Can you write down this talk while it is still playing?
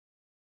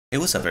Hey,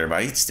 what's up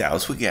everybody, it's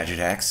Dallas with Gadget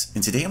Hacks,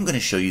 and today I'm going to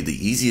show you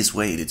the easiest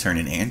way to turn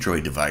an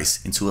Android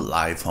device into a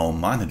live home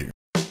monitor.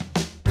 Now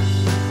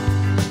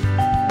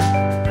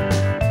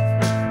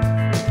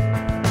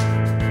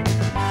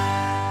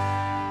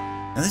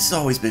this has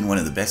always been one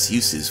of the best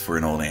uses for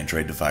an old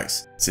Android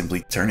device.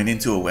 Simply turn it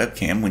into a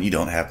webcam when you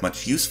don't have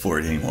much use for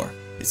it anymore.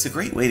 It's a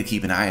great way to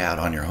keep an eye out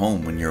on your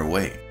home when you're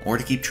away, or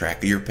to keep track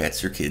of your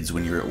pets or kids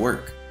when you're at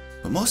work.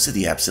 But most of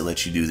the apps that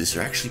let you do this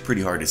are actually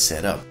pretty hard to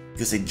set up,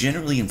 because they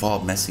generally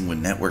involve messing with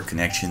network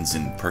connections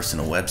and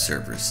personal web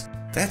servers.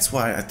 That's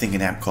why I think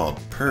an app called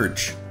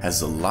Perch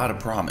has a lot of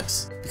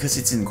promise, because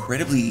it's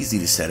incredibly easy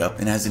to set up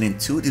and has an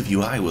intuitive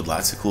UI with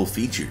lots of cool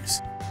features.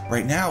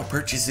 Right now,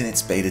 Perch is in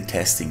its beta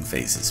testing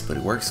phases, but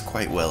it works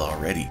quite well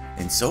already,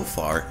 and so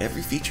far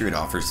every feature it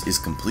offers is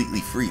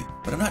completely free,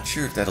 but I'm not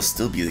sure if that'll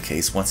still be the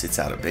case once it's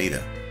out of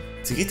beta.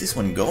 To get this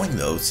one going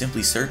though,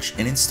 simply search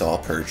and install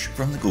Perch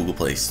from the Google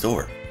Play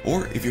Store.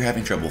 Or if you're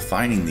having trouble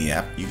finding the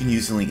app, you can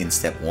use the link in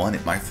step 1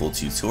 at my full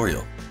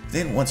tutorial.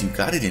 Then once you've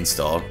got it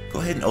installed,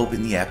 go ahead and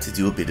open the app to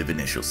do a bit of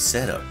initial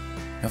setup.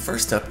 Now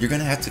first up, you're going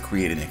to have to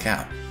create an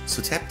account.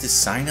 So tap the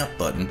sign up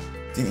button,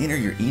 then enter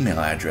your email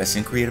address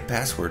and create a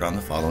password on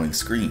the following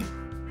screen.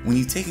 When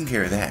you've taken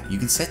care of that, you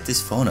can set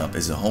this phone up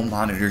as a home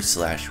monitor /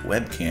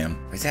 webcam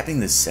by tapping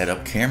the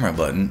setup camera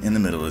button in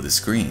the middle of the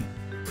screen.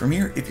 From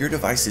here, if your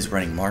device is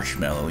running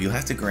Marshmallow, you'll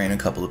have to grant a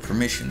couple of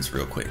permissions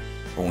real quick.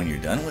 But when you're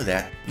done with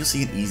that, you'll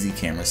see an easy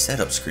camera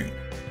setup screen.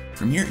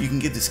 From here, you can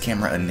give this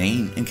camera a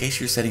name in case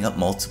you're setting up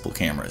multiple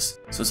cameras,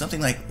 so something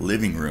like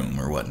living room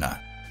or whatnot.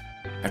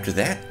 After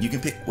that, you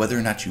can pick whether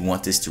or not you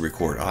want this to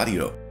record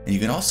audio, and you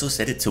can also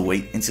set it to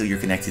wait until you're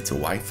connected to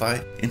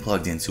Wi-Fi and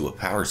plugged into a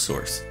power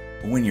source.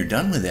 But when you're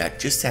done with that,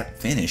 just tap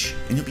finish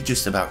and you'll be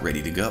just about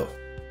ready to go.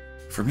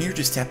 From here,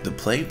 just tap the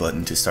play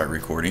button to start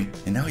recording,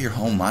 and now your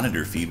home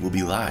monitor feed will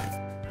be live.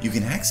 You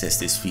can access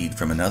this feed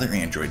from another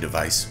Android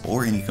device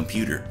or any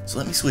computer, so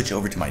let me switch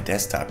over to my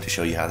desktop to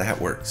show you how that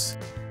works.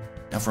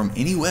 Now from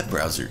any web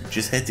browser,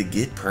 just head to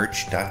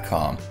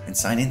getperch.com and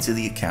sign into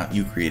the account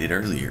you created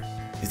earlier.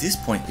 At this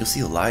point, you'll see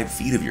a live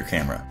feed of your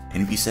camera,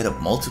 and if you set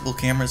up multiple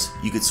cameras,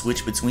 you could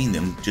switch between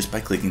them just by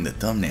clicking the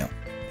thumbnail.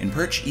 And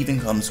Perch even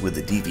comes with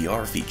a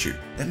DVR feature.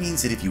 That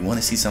means that if you want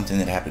to see something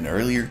that happened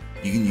earlier,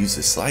 you can use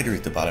the slider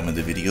at the bottom of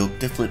the video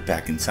to flip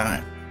back in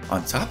time.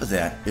 On top of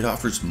that, it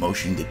offers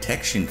motion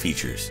detection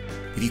features.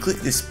 If you click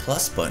this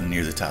plus button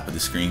near the top of the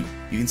screen,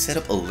 you can set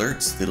up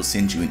alerts that'll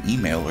send you an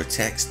email or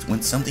text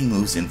when something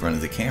moves in front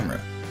of the camera.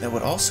 That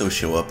would also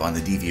show up on the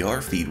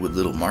DVR feed with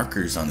little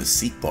markers on the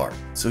seek bar,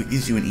 so it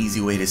gives you an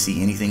easy way to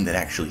see anything that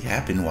actually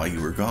happened while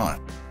you were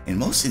gone. And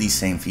most of these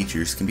same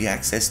features can be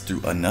accessed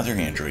through another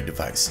Android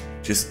device.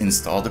 Just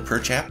install the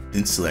Perch app,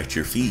 then select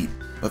your feed.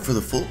 But for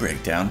the full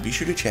breakdown, be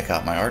sure to check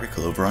out my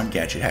article over on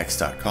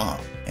GadgetHacks.com.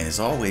 And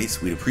as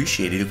always, we'd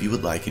appreciate it if you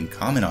would like and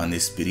comment on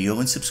this video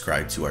and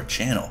subscribe to our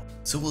channel.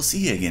 So we'll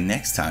see you again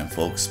next time,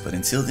 folks, but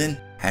until then,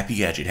 happy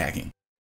gadget hacking.